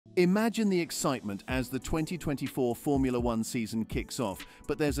Imagine the excitement as the 2024 Formula One season kicks off,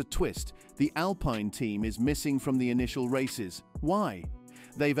 but there's a twist. The Alpine team is missing from the initial races. Why?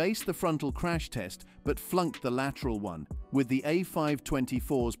 They've aced the frontal crash test, but flunked the lateral one. With the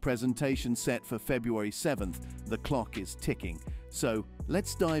A524's presentation set for February 7th, the clock is ticking. So,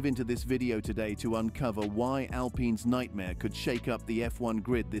 let's dive into this video today to uncover why Alpine's nightmare could shake up the F1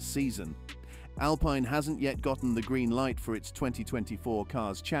 grid this season. Alpine hasn't yet gotten the green light for its 2024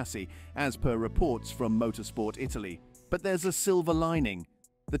 car's chassis, as per reports from Motorsport Italy. But there's a silver lining.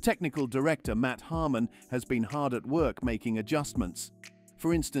 The technical director, Matt Harman, has been hard at work making adjustments.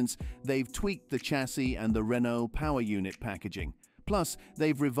 For instance, they've tweaked the chassis and the Renault power unit packaging. Plus,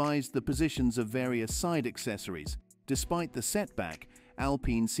 they've revised the positions of various side accessories. Despite the setback,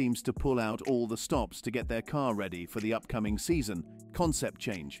 Alpine seems to pull out all the stops to get their car ready for the upcoming season. Concept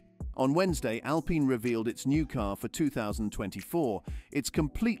change. On Wednesday, Alpine revealed its new car for 2024. It's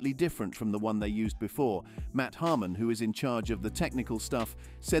completely different from the one they used before. Matt Harman, who is in charge of the technical stuff,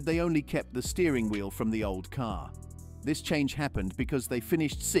 said they only kept the steering wheel from the old car. This change happened because they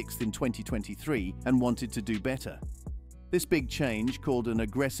finished 6th in 2023 and wanted to do better. This big change, called an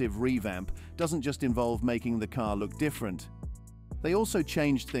aggressive revamp, doesn't just involve making the car look different. They also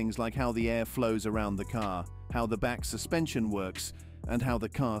changed things like how the air flows around the car, how the back suspension works, and how the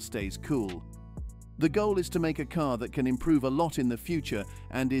car stays cool. The goal is to make a car that can improve a lot in the future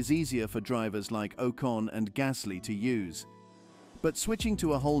and is easier for drivers like Ocon and Gasly to use. But switching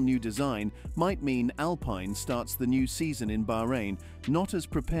to a whole new design might mean Alpine starts the new season in Bahrain not as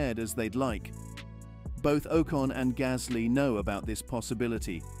prepared as they'd like. Both Ocon and Gasly know about this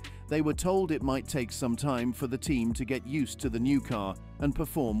possibility. They were told it might take some time for the team to get used to the new car and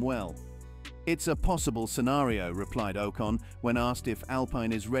perform well. "It's a possible scenario," replied Ocon when asked if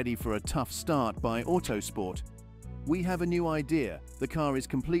Alpine is ready for a tough start by Autosport. "We have a new idea. The car is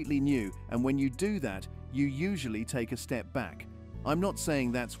completely new, and when you do that, you usually take a step back. I'm not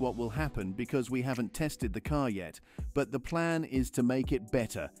saying that's what will happen because we haven't tested the car yet, but the plan is to make it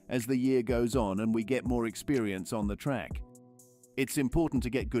better as the year goes on and we get more experience on the track. It's important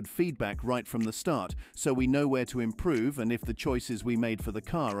to get good feedback right from the start so we know where to improve and if the choices we made for the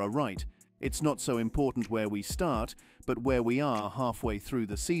car are right. It's not so important where we start, but where we are halfway through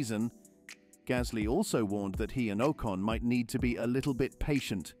the season." Gasly also warned that he and Ocon might need to be a little bit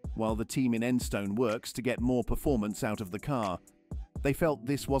patient while the team in Enstone works to get more performance out of the car. They felt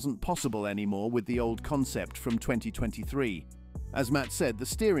this wasn't possible anymore with the old concept from 2023. As Matt said, the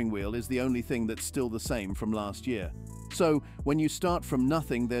steering wheel is the only thing that's still the same from last year. "So, when you start from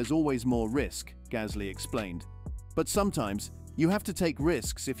nothing, there's always more risk," Gasly explained. "But sometimes, you have to take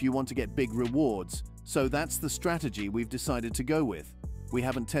risks if you want to get big rewards, so that's the strategy we've decided to go with. We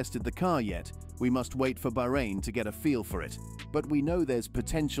haven't tested the car yet, we must wait for Bahrain to get a feel for it. But we know there's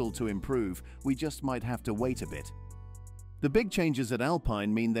potential to improve, we just might have to wait a bit." The big changes at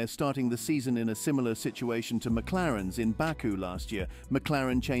Alpine mean they're starting the season in a similar situation to McLaren's in Baku last year.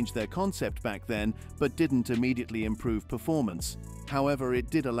 McLaren changed their concept back then, but didn't immediately improve performance. However, it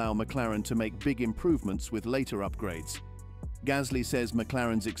did allow McLaren to make big improvements with later upgrades. Gasly says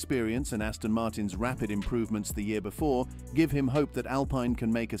McLaren's experience and Aston Martin's rapid improvements the year before give him hope that Alpine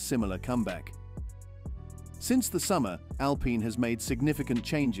can make a similar comeback. Since the summer, Alpine has made significant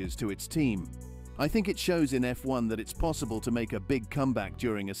changes to its team. "I think it shows in F1 that it's possible to make a big comeback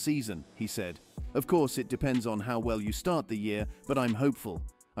during a season," he said. "Of course, it depends on how well you start the year, but I'm hopeful.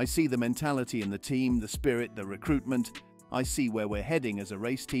 I see the mentality in the team, the spirit, the recruitment. I see where we're heading as a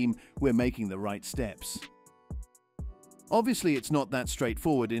race team. We're making the right steps." Obviously, it's not that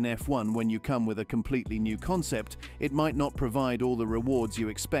straightforward in F1 when you come with a completely new concept. It might not provide all the rewards you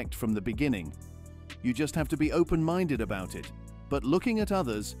expect from the beginning. You just have to be open-minded about it. But looking at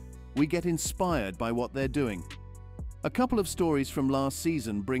others, we get inspired by what they're doing. A couple of stories from last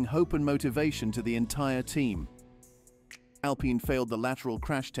season bring hope and motivation to the entire team. Alpine failed the lateral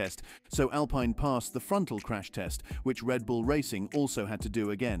crash test, so Alpine passed the frontal crash test, which Red Bull Racing also had to do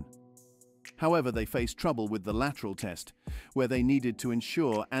again. However, they faced trouble with the lateral test, where they needed to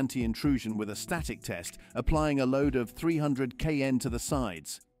ensure anti-intrusion with a static test, applying a load of 300 kN to the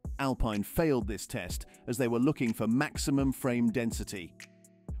sides. Alpine failed this test as they were looking for maximum frame density.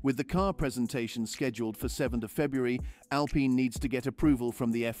 With the car presentation scheduled for 7th of February, Alpine needs to get approval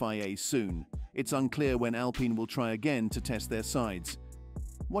from the FIA soon. It's unclear when Alpine will try again to test their sides.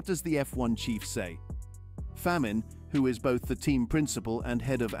 What does the F1 chief say? Harman, who is both the team principal and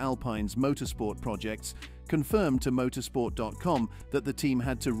head of Alpine's motorsport projects, confirmed to motorsport.com that the team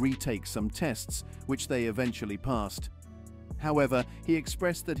had to retake some tests, which they eventually passed. However, he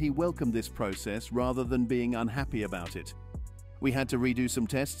expressed that he welcomed this process rather than being unhappy about it. We had to redo some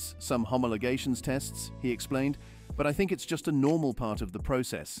tests, some homologations tests, he explained, but I think it's just a normal part of the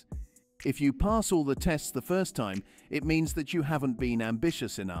process. If you pass all the tests the first time, it means that you haven't been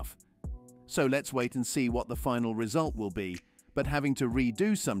ambitious enough. So let's wait and see what the final result will be, but having to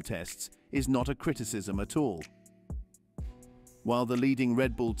redo some tests is not a criticism at all. While the leading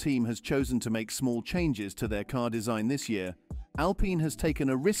Red Bull team has chosen to make small changes to their car design this year, Alpine has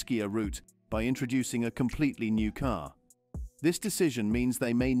taken a riskier route by introducing a completely new car. This decision means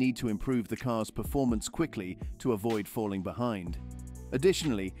they may need to improve the car's performance quickly to avoid falling behind.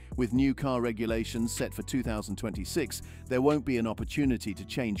 Additionally, with new car regulations set for 2026, there won't be an opportunity to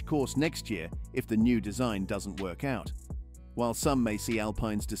change course next year if the new design doesn't work out. While some may see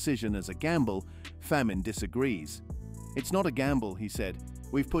Alpine's decision as a gamble, Harman disagrees. "It's not a gamble," he said.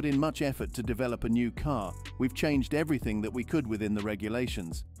 "We've put in much effort to develop a new car. We've changed everything that we could within the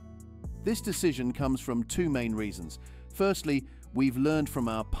regulations." This decision comes from two main reasons. Firstly, we've learned from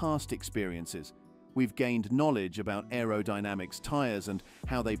our past experiences. We've gained knowledge about aerodynamics, tires, and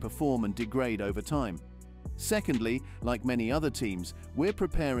how they perform and degrade over time. Secondly, like many other teams, we're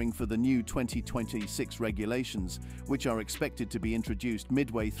preparing for the new 2026 regulations, which are expected to be introduced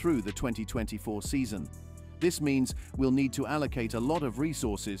midway through the 2024 season. This means we'll need to allocate a lot of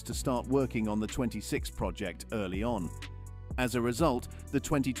resources to start working on the 26 project early on. As a result, the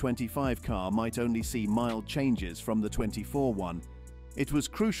 2025 car might only see mild changes from the 24 one. It was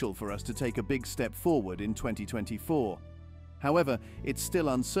crucial for us to take a big step forward in 2024. However, it's still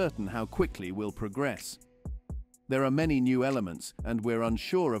uncertain how quickly we'll progress. There are many new elements, and we're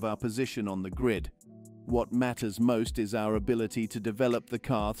unsure of our position on the grid. What matters most is our ability to develop the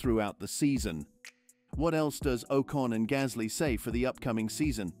car throughout the season. What else does Ocon and Gasly say for the upcoming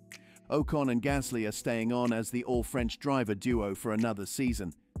season? Ocon and Gasly are staying on as the all-French driver duo for another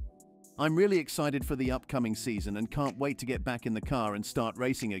season. "I'm really excited for the upcoming season and can't wait to get back in the car and start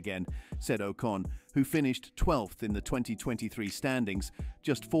racing again," said Ocon, who finished 12th in the 2023 standings,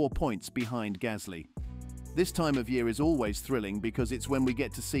 just 4 points behind Gasly. "This time of year is always thrilling because it's when we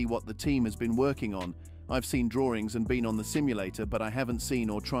get to see what the team has been working on. I've seen drawings and been on the simulator, but I haven't seen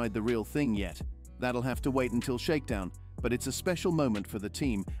or tried the real thing yet. That'll have to wait until shakedown, but it's a special moment for the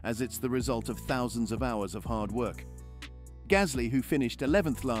team as it's the result of thousands of hours of hard work." Gasly, who finished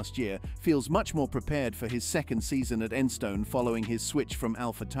 11th last year, feels much more prepared for his second season at Enstone following his switch from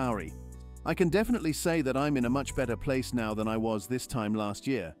AlphaTauri. "I can definitely say that I'm in a much better place now than I was this time last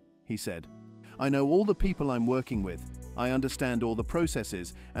year," he said. "I know all the people I'm working with, I understand all the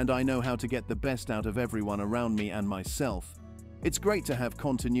processes, and I know how to get the best out of everyone around me and myself. It's great to have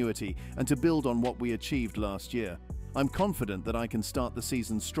continuity and to build on what we achieved last year. I'm confident that I can start the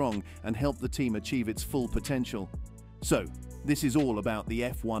season strong and help the team achieve its full potential." So, this is all about the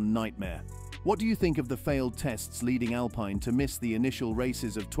F1 nightmare. What do you think of the failed tests leading Alpine to miss the initial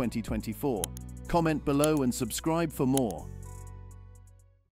races of 2024? Comment below and subscribe for more.